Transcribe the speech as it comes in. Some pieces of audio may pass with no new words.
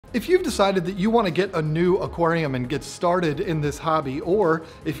If you've decided that you want to get a new aquarium and get started in this hobby, or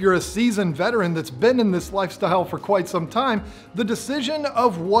if you're a seasoned veteran that's been in this lifestyle for quite some time, the decision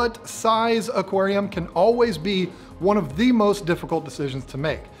of what size aquarium can always be one of the most difficult decisions to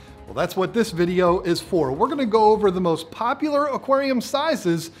make. Well, that's what this video is for. We're going to go over the most popular aquarium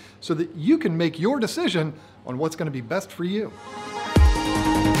sizes so that you can make your decision on what's going to be best for you.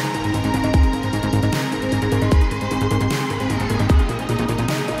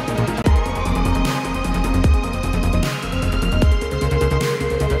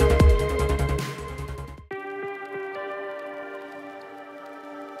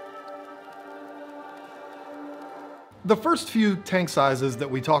 The first few tank sizes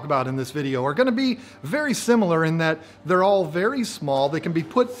that we talk about in this video are going to be very similar in that they're all very small. They can be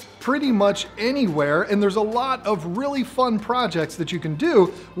put pretty much anywhere, and there's a lot of really fun projects that you can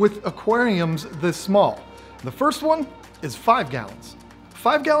do with aquariums this small. The first one is 5 gallons.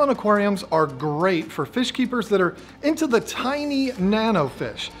 5-gallon aquariums are great for fish keepers that are into the tiny nano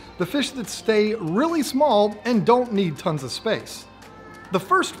fish, the fish that stay really small and don't need tons of space. The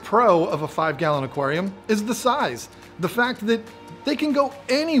first pro of a 5-gallon aquarium is the size. The fact that they can go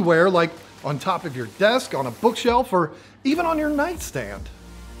anywhere, like on top of your desk, on a bookshelf, or even on your nightstand.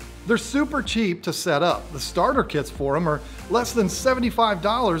 They're super cheap to set up. The starter kits for them are less than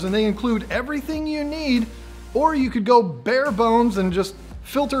 $75, and they include everything you need, or you could go bare bones and just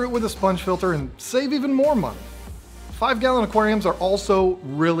filter it with a sponge filter and save even more money. 5-gallon aquariums are also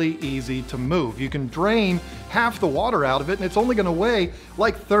really easy to move. You can drain half the water out of it, and it's only gonna weigh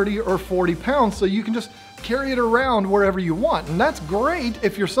like 30 or 40 pounds, so you can just carry it around wherever you want. And that's great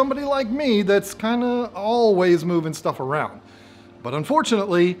if you're somebody like me that's kinda always moving stuff around. But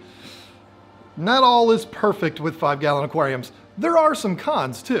unfortunately, not all is perfect with 5-gallon aquariums. There are some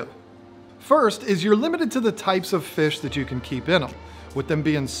cons too. First is you're limited to the types of fish that you can keep in them. With them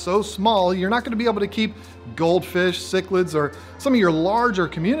being so small, you're not going to be able to keep goldfish, cichlids, or some of your larger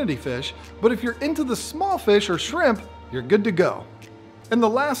community fish, but if you're into the small fish or shrimp, you're good to go. And the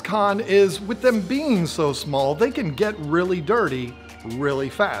last con is with them being so small, they can get really dirty really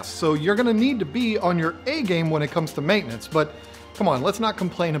fast. So you're going to need to be on your A game when it comes to maintenance, but come on, let's not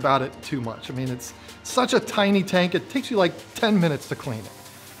complain about it too much. I mean, it's such a tiny tank, it takes you like 10 minutes to clean it.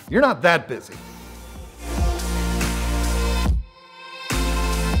 You're not that busy.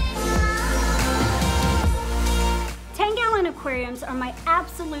 Aquariums are my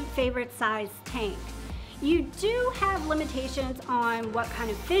absolute favorite size tank. You do have limitations on what kind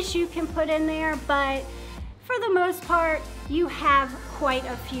of fish you can put in there, but for the most part, you have quite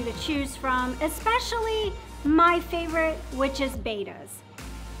a few to choose from, especially my favorite, which is betas.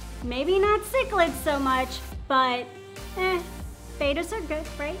 Maybe not cichlids so much, but betas are good,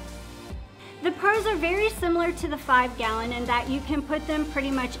 right? The pros are very similar to the 5-gallon in that you can put them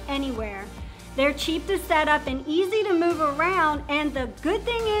pretty much anywhere. They're cheap to set up and easy to move around, and the good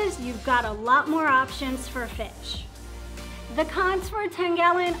thing is you've got a lot more options for fish. The cons for a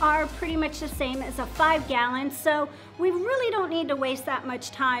 10-gallon are pretty much the same as a 5-gallon, so we really don't need to waste that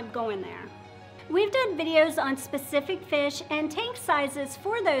much time going there. We've done videos on specific fish and tank sizes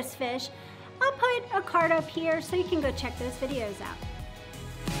for those fish. I'll put a card up here so you can go check those videos out.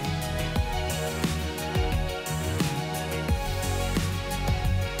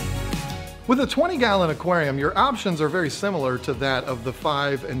 With a 20-gallon aquarium, your options are very similar to that of the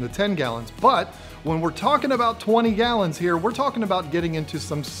 5 and the 10 gallons, but when we're talking about 20 gallons here, we're talking about getting into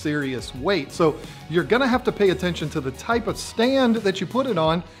some serious weight. So you're gonna have to pay attention to the type of stand that you put it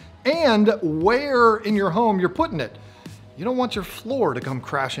on and where in your home you're putting it. You don't want your floor to come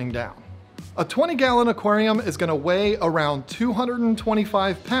crashing down. A 20-gallon aquarium is gonna weigh around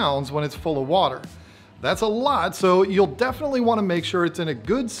 225 pounds when it's full of water. That's a lot, so you'll definitely want to make sure it's in a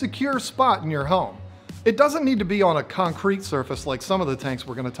good, secure spot in your home. It doesn't need to be on a concrete surface like some of the tanks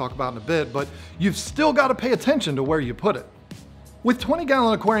we're going to talk about in a bit, but you've still got to pay attention to where you put it. With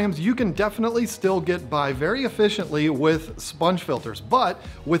 20-gallon aquariums, you can definitely still get by very efficiently with sponge filters, but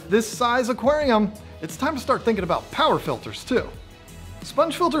with this size aquarium, it's time to start thinking about power filters too.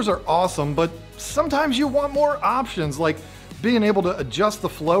 Sponge filters are awesome, but sometimes you want more options, like being able to adjust the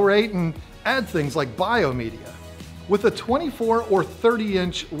flow rate and add things like biomedia. With a 24 or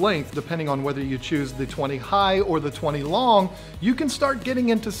 30-inch length, depending on whether you choose the 20 high or the 20 long, you can start getting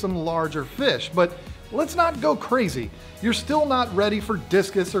into some larger fish, but let's not go crazy. You're still not ready for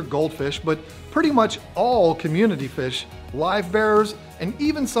discus or goldfish, but pretty much all community fish, live bearers, and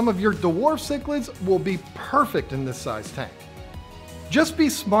even some of your dwarf cichlids will be perfect in this size tank. Just be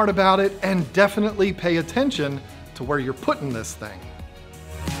smart about it and definitely pay attention to where you're putting this thing.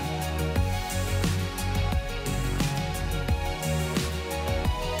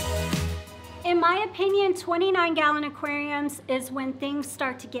 my opinion, 29-gallon aquariums is when things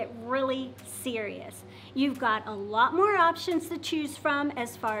start to get really serious. You've got a lot more options to choose from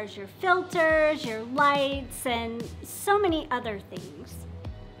as far as your filters, your lights, and so many other things.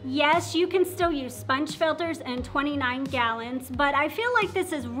 Yes, you can still use sponge filters in 29 gallons, but I feel like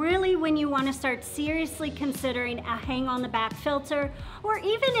this is really when you want to start seriously considering a hang on the back filter or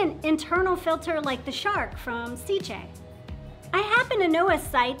even an internal filter like the Shark from CJ. I happen to know a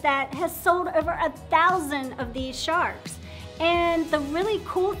site that has sold over 1,000 of these sharks. And the really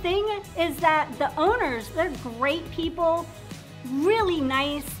cool thing is that the owners, they're great people, really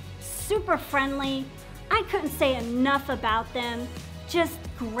nice, super friendly. I couldn't say enough about them. Just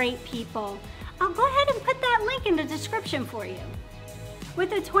great people. I'll go ahead and put that link in the description for you.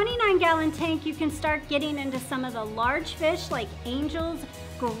 With a 29-gallon tank, you can start getting into some of the large fish like angels,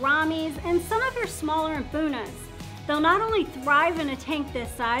 gouramis, and some of your smaller bunas. They'll not only thrive in a tank this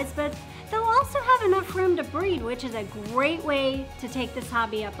size, but they'll also have enough room to breed, which is a great way to take this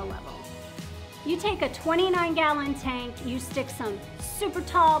hobby up a level. You take a 29-gallon tank, you stick some super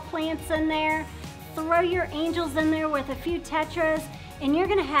tall plants in there, throw your angels in there with a few tetras, and you're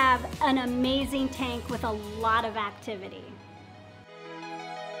gonna have an amazing tank with a lot of activity.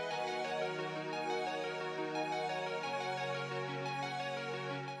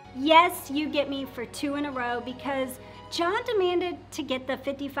 Yes, you get me for 2 in a row because John demanded to get the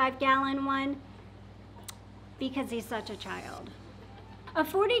 55-gallon one because he's such a child. A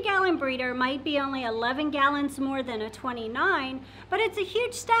 40-gallon breeder might be only 11 gallons more than a 29, but it's a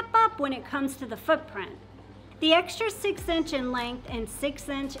huge step up when it comes to the footprint. The extra 6-inch in length and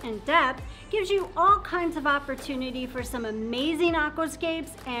 6-inch in depth gives you all kinds of opportunity for some amazing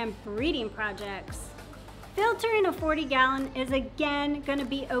aquascapes and breeding projects. Filtering a 40-gallon is again going to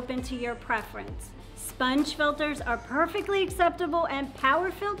be open to your preference. Sponge filters are perfectly acceptable and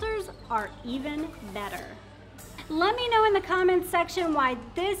power filters are even better. Let me know in the comments section why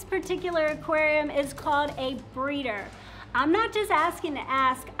this particular aquarium is called a breeder. I'm not just asking to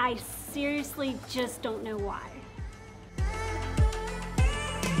ask, I seriously just don't know why.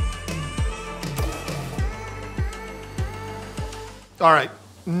 All right,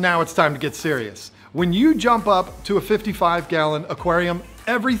 now it's time to get serious. When you jump up to a 55-gallon aquarium,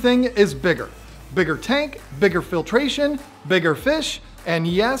 everything is bigger. Bigger tank, bigger filtration, bigger fish, and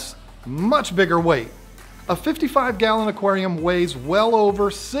yes, much bigger weight. A 55-gallon aquarium weighs well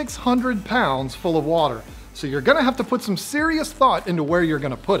over 600 pounds full of water, so you're gonna have to put some serious thought into where you're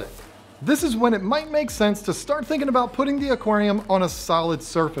gonna put it. This is when it might make sense to start thinking about putting the aquarium on a solid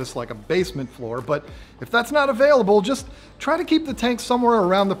surface like a basement floor, but if that's not available, just try to keep the tank somewhere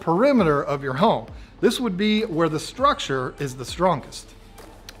around the perimeter of your home. This would be where the structure is the strongest.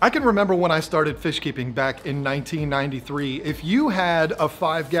 I can remember when I started fish keeping back in 1993, if you had a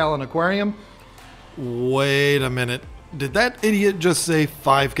 5-gallon aquarium, wait a minute, did that idiot just say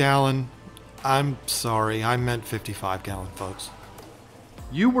 5-gallon? I'm sorry, I meant 55-gallon, folks.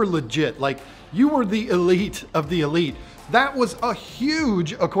 You were legit, like you were the elite of the elite. That was a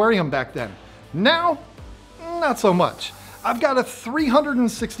huge aquarium back then. Now, not so much. I've got a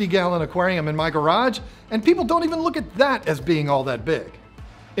 360-gallon aquarium in my garage, and people don't even look at that as being all that big.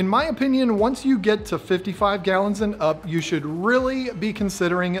 In my opinion, once you get to 55 gallons and up, you should really be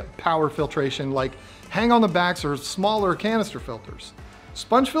considering power filtration like hang on the backs or smaller canister filters.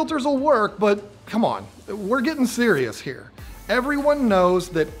 Sponge filters will work, but come on, we're getting serious here. Everyone knows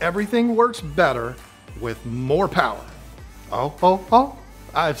that everything works better with more power.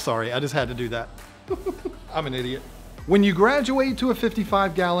 I'm sorry, I just had to do that. I'm an idiot. When you graduate to a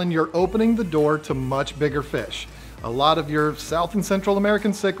 55-gallon, you're opening the door to much bigger fish. A lot of your South and Central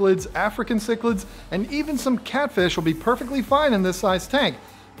American cichlids, African cichlids, and even some catfish will be perfectly fine in this size tank,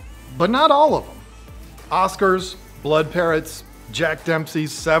 but not all of them. Oscars, blood parrots, Jack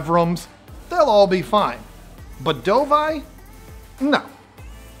Dempseys, Severums, they'll all be fine. But Dovi? No.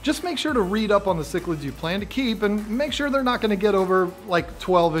 Just make sure to read up on the cichlids you plan to keep and make sure they're not going to get over like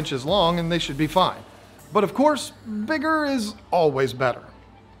 12 inches long and they should be fine. But of course, bigger is always better.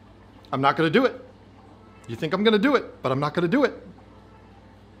 I'm not going to do it. You think I'm going to do it, but I'm not going to do it.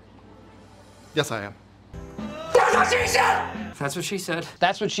 Yes, I am. That's what she said! That's what she said.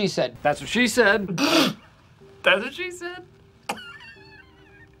 That's what she said. That's what she said. That's what she said.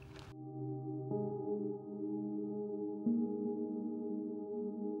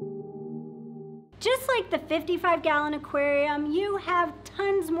 Just like the 55-gallon aquarium, you have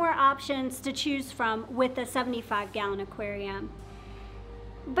tons more options to choose from with the 75-gallon aquarium,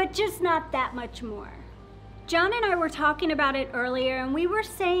 but just not that much more. John and I were talking about it earlier, and we were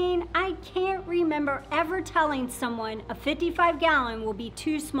saying I can't remember ever telling someone a 55-gallon will be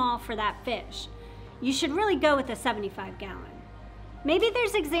too small for that fish. You should really go with a 75-gallon. Maybe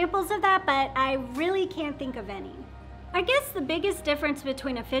there's examples of that, but I really can't think of any. I guess the biggest difference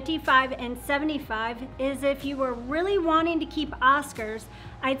between a 55 and 75 is if you were really wanting to keep Oscars,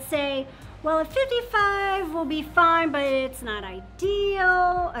 I'd say, well, a 55 will be fine, but it's not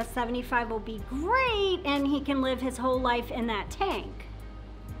ideal. A 75 will be great, and he can live his whole life in that tank.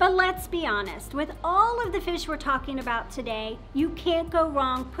 But let's be honest, with all of the fish we're talking about today, you can't go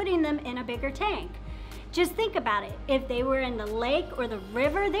wrong putting them in a bigger tank. Just think about it. If they were in the lake or the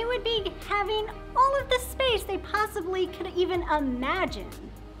river, they would be having all of the space they possibly could even imagine.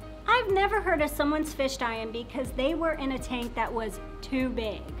 I've never heard of someone's fish dying because they were in a tank that was too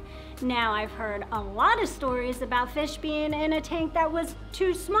big. Now, I've heard a lot of stories about fish being in a tank that was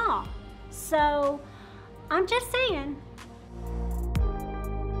too small. So, I'm just saying.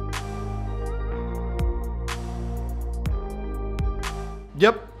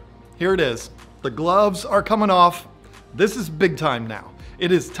 Yep, here it is. The gloves are coming off. This is big time now.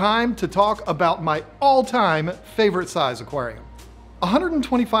 It is time to talk about my all-time favorite size aquarium. A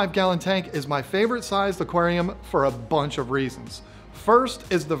 125-gallon tank is my favorite sized aquarium for a bunch of reasons.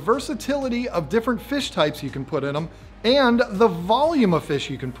 First is the versatility of different fish types you can put in them and the volume of fish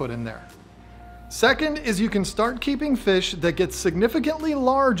you can put in there. Second is you can start keeping fish that get significantly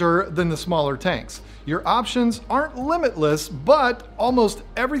larger than the smaller tanks. Your options aren't limitless, but almost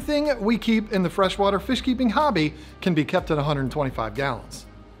everything we keep in the freshwater fish keeping hobby can be kept at 125 gallons.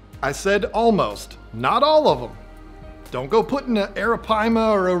 I said almost, not all of them. Don't go putting an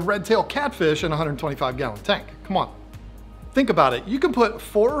arapaima or a red-tailed catfish in a 125-gallon tank. Come on. Think about it. You can put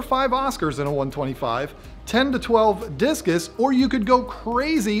 4 or 5 Oscars in a 125, 10 to 12 discus, or you could go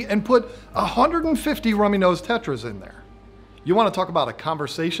crazy and put 150 rummy-nosed tetras in there. You want to talk about a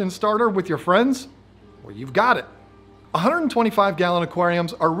conversation starter with your friends? Well, you've got it. 125-gallon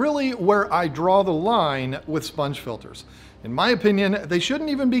aquariums are really where I draw the line with sponge filters. In my opinion, they shouldn't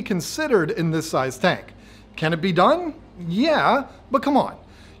even be considered in this size tank. Can it be done? Yeah, but come on.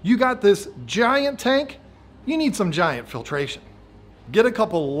 You got this giant tank, you need some giant filtration. Get a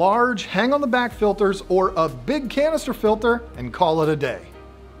couple large hang on the back filters or a big canister filter and call it a day.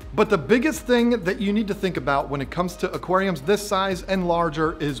 But the biggest thing that you need to think about when it comes to aquariums this size and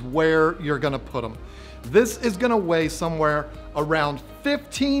larger is where you're gonna put them. This is gonna weigh somewhere around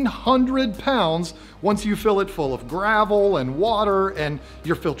 1,500 pounds once you fill it full of gravel and water and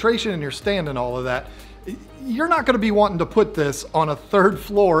your filtration and your stand and all of that. You're not gonna be wanting to put this on a 3rd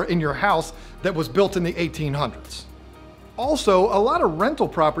floor in your house that was built in the 1800s. Also, a lot of rental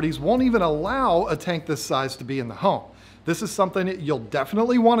properties won't even allow a tank this size to be in the home. This is something that you'll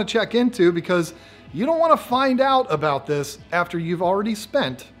definitely want to check into because you don't want to find out about this after you've already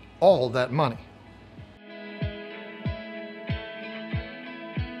spent all that money.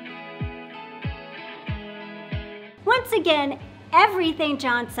 Once again, everything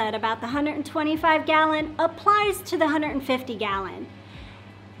John said about the 125-gallon applies to the 150-gallon.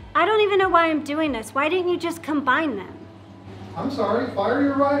 I don't even know why I'm doing this. Why didn't you just combine them? I'm sorry, fire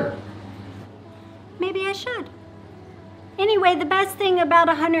your rider. Maybe I should. Anyway, the best thing about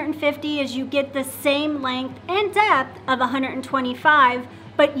 150 is you get the same length and depth of 125,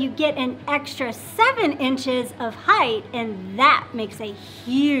 but you get an extra 7 inches of height, and that makes a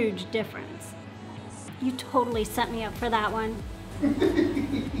huge difference. You totally set me up for that one.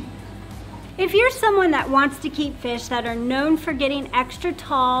 If you're someone that wants to keep fish that are known for getting extra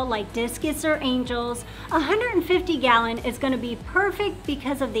tall, like discus or angels, a 150-gallon is going to be perfect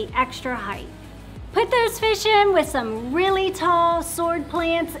because of the extra height. Put those fish in with some really tall sword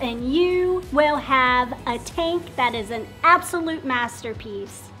plants and you will have a tank that is an absolute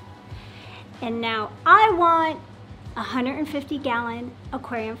masterpiece. And now I want a 150-gallon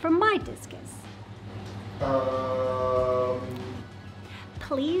aquarium for my discus.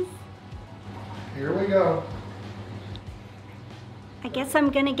 Please? Here we go. I guess I'm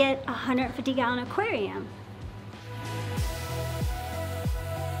gonna get a 150-gallon aquarium.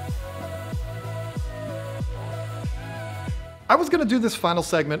 I was gonna do this final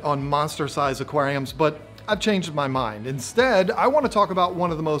segment on monster-size aquariums, but I've changed my mind. Instead, I want to talk about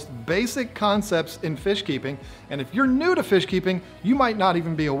one of the most basic concepts in fish keeping, and if you're new to fish keeping, you might not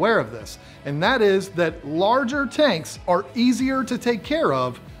even be aware of this, and that is that larger tanks are easier to take care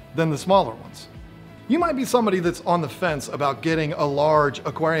of than the smaller ones. You might be somebody that's on the fence about getting a large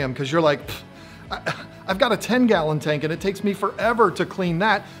aquarium because you're like, I've got a 10-gallon tank and it takes me forever to clean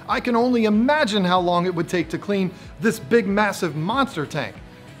that. I can only imagine how long it would take to clean this big, massive monster tank.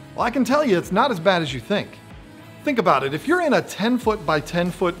 Well, I can tell you it's not as bad as you think. Think about it, if you're in a 10-foot by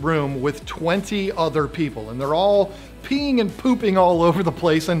 10-foot room with 20 other people and they're all peeing and pooping all over the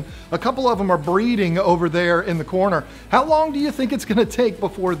place and a couple of them are breeding over there in the corner, how long do you think it's gonna take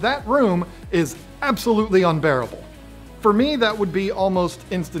before that room is absolutely unbearable? For me, that would be almost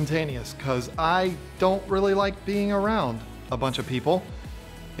instantaneous because I don't really like being around a bunch of people,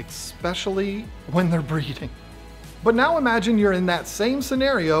 especially when they're breeding. But now imagine you're in that same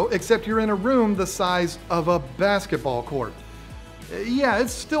scenario, except you're in a room the size of a basketball court. Yeah,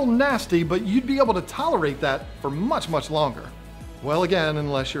 it's still nasty, but you'd be able to tolerate that for much, much longer. Well, again,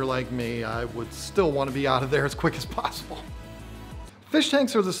 unless you're like me, I would still want to be out of there as quick as possible. Fish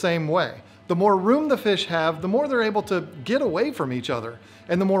tanks are the same way. The more room the fish have, the more they're able to get away from each other,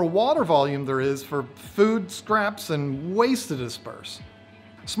 and the more water volume there is for food scraps and waste to disperse.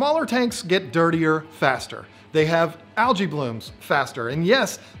 Smaller tanks get dirtier faster. They have algae blooms faster, and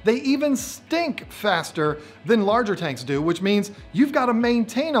yes, they even stink faster than larger tanks do, which means you've got to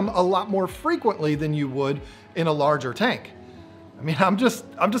maintain them a lot more frequently than you would in a larger tank. I mean, I'm just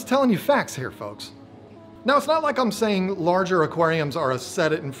telling you facts here, folks. Now, it's not like I'm saying larger aquariums are a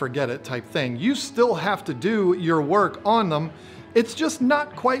set it and forget it type thing. You still have to do your work on them. It's just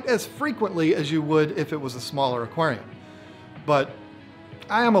not quite as frequently as you would if it was a smaller aquarium. But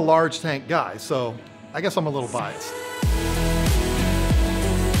I am a large tank guy, so I guess I'm a little biased.